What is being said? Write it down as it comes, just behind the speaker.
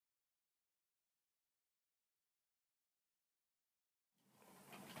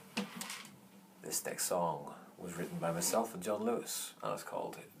This next song was written by myself and John Lewis, and it's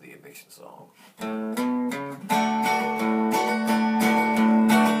called The Eviction Song.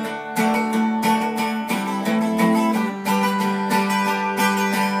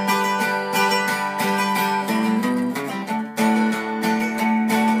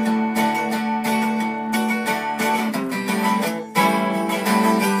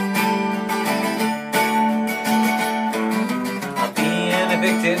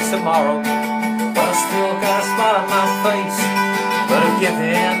 Tomorrow, but I still got a smile on my face. But I've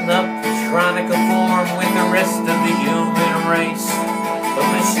given up trying to conform with the rest of the human race. But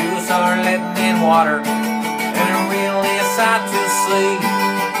my shoes are letting in water, and they're really a sight to see.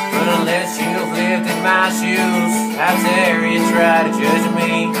 But unless you've lived in my shoes, how dare you try to judge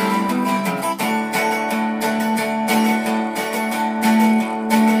me?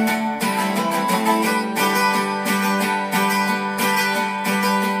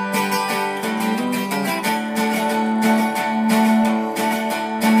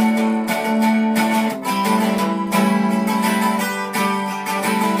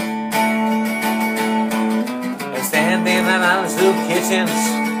 Kitchens,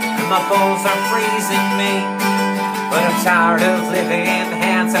 and my bones are freezing me. But I'm tired of living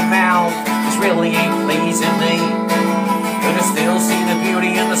hand to mouth, this really ain't pleasing me. But I still see the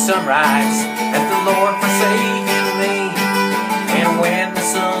beauty in the sunrise, as the Lord forsaken me. And when the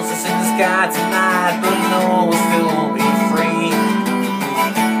sun sets in the sky tonight, but no one will still be free.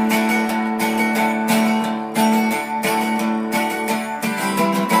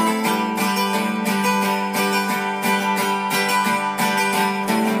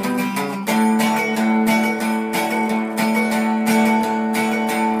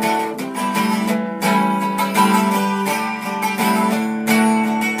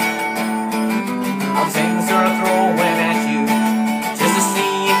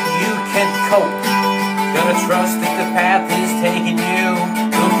 Trust that the path is taking you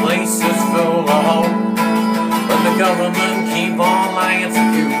to a place that's full of hope. But the government keep on lying to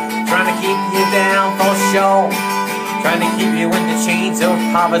you, trying to keep you down for show, trying to keep you in the chains of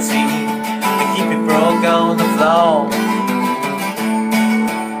poverty and keep you broke on the floor.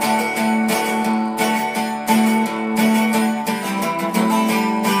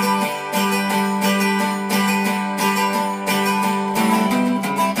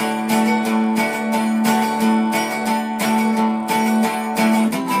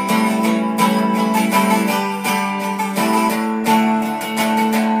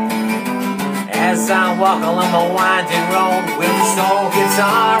 I walk along my winding road with a soul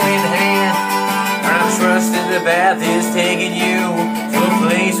guitar in hand, and I'm trusting the path is taking you to a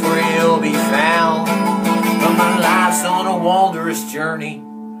place where you'll be found. But my life's on a wondrous journey,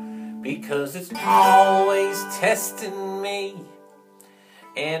 because it's always testing me.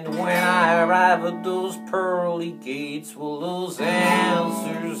 And when I arrive at those pearly gates, well, those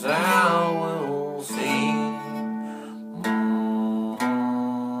answers I will see.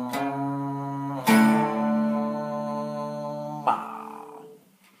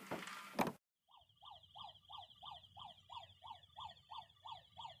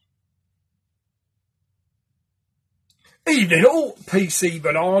 Evening all, PC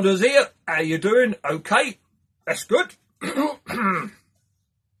Bananas here. How you doing? Okay, that's good.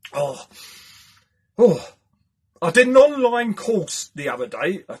 oh, I did an online course the other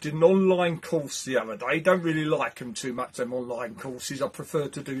day. Don't really like them too much, them online courses. I prefer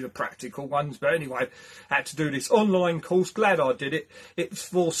to do the practical ones. But anyway, had to do this online course. Glad I did it. It's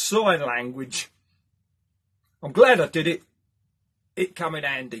for sign language. I'm glad I did it. It come in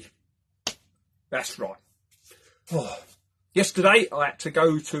handy. That's right. Oh. Yesterday, I had to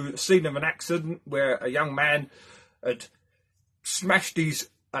go to the scene of an accident where a young man had smashed his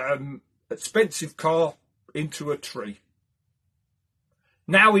expensive car into a tree.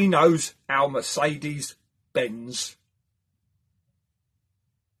 Now he knows how Mercedes bends.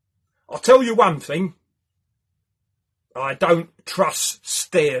 I'll tell you one thing. I don't trust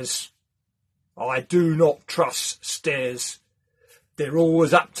stairs. I do not trust stairs. They're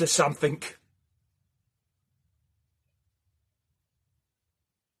always up to something.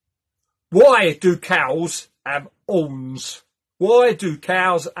 Why do cows have horns? Why do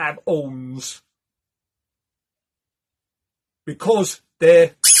cows have horns? Because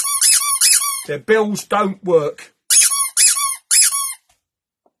their bells don't work.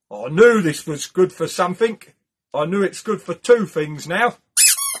 I knew this was good for something. I knew it's good for two things now.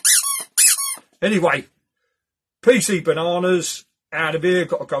 Anyway, PC Bananas out of here.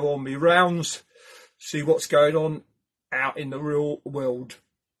 Got to go on my rounds, see what's going on out in the real world.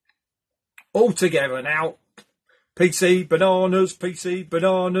 All together now. PC bananas, PC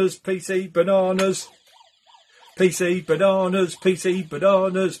bananas, PC bananas. PC bananas, PC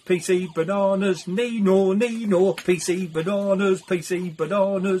bananas, PC bananas, Nino, Nino, PC bananas, PC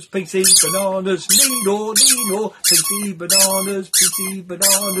bananas, PC bananas, Nino, Nino, PC bananas, PC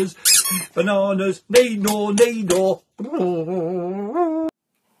bananas, bananas, Nino, Nino.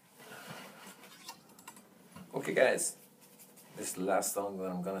 Okay guys, this last song that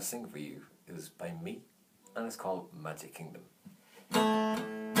I'm gonna sing for you is by me, and it's called Magic Kingdom.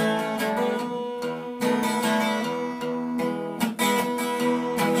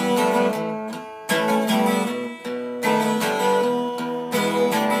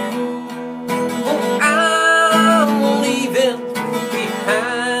 I'm leaving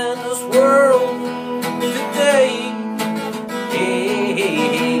behind this world today.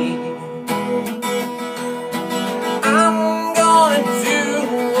 I'm gonna do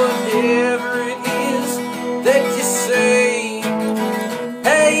whatever it is that you say.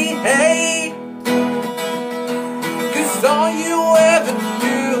 Hey, hey, 'cause all you ever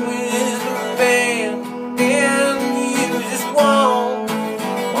do is demand, and you just won't.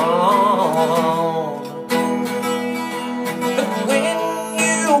 But when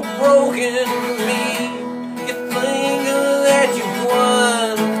you've broken me, you think that you've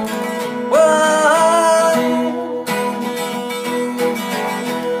won.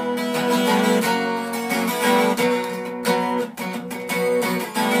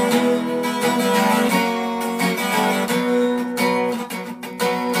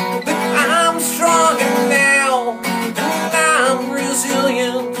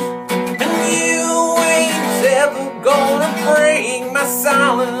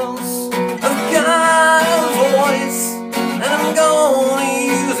 Silence, I've got a voice, and I'm gonna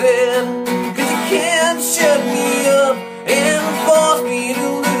use it, 'cause you can't shut me up and force me to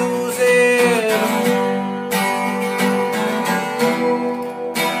lose it.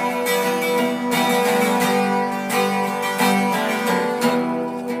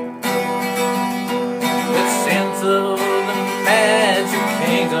 It's into the magic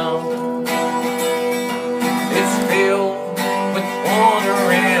kingdom. It's filled with wonder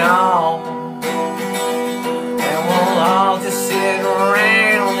and awe, and we'll all just sit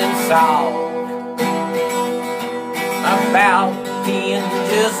around and talk about the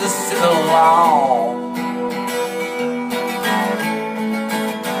injustice of the law.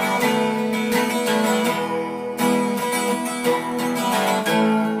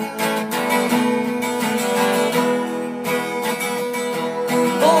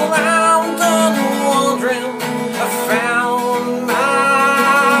 Well, I'm done wondering. I found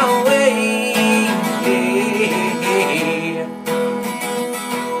my way.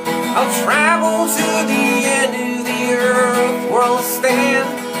 I'll travel to the end of the earth, where I'll stand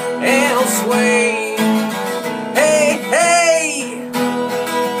and I'll sway. Hey, hey,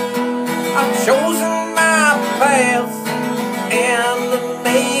 I've chosen my path and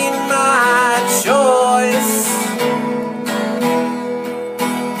made my choice.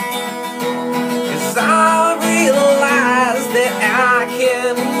 'Cause I realize that I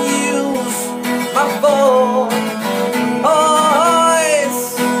can use my voice.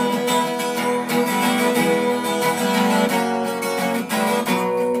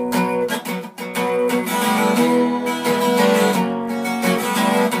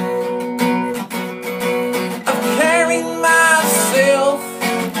 I've carried myself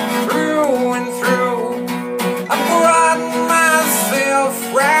through and through. I've brought myself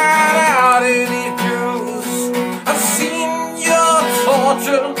right out of the bruise. I've seen your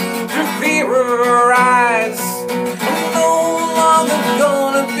torture through clearer eyes. I'm no longer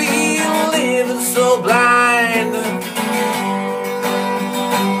gonna be living so blind.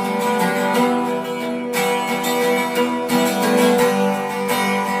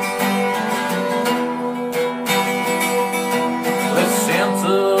 Let's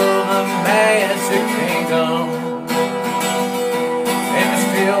enter the magic kingdom, and it's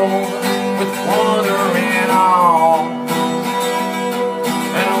filled with wonder and awe,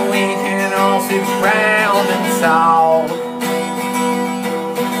 and we can all sit round and talk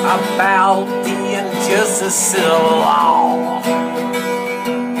about the injustice of the law.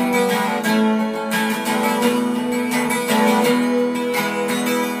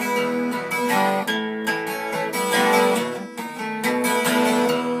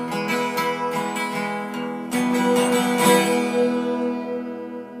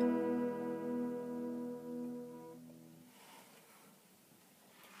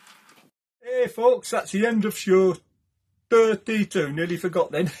 Hey folks, that's the end of show 32, nearly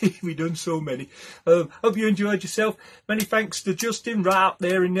forgot then. We done so many. Hope you enjoyed yourself. Many thanks to Justin right up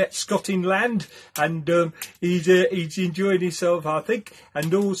there in that Scotland land, and he's enjoying himself, I think,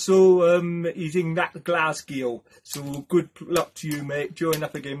 and also he's in that Glasgow. So good luck to you, mate. Join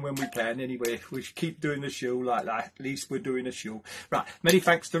up again when we can. Anyway, we should keep doing the show like that. At least we're doing a show. Right. Many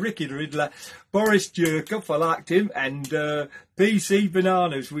thanks to Ricky the Riddler, Boris Jerkoff, I liked him, and PC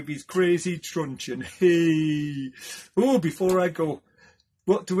Bananas with his crazy truncheon. Hey. Oh, before I go,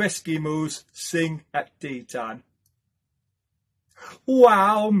 what do Eskimos sing at daytime?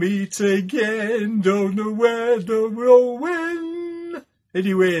 Wow, meet again, don't know where, don't know when.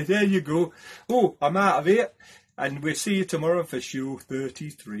 Anyway, there you go. Oh, I'm out of here, and we'll see you tomorrow for show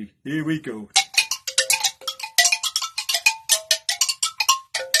 33. Here we go.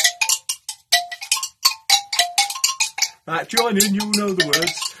 Right, join in, you'll know the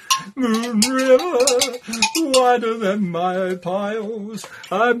words. Moon River, wider than my piles,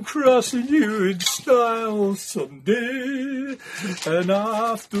 I'm crossing you in style someday. And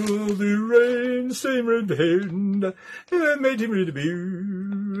after the rain, same red hand, made him read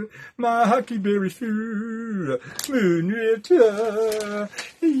a my huckleberry fur, Moon River,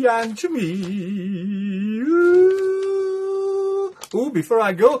 young to me. Oh, before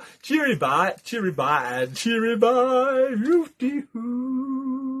I go, cheery bye, and cheery bye, rooty hoo.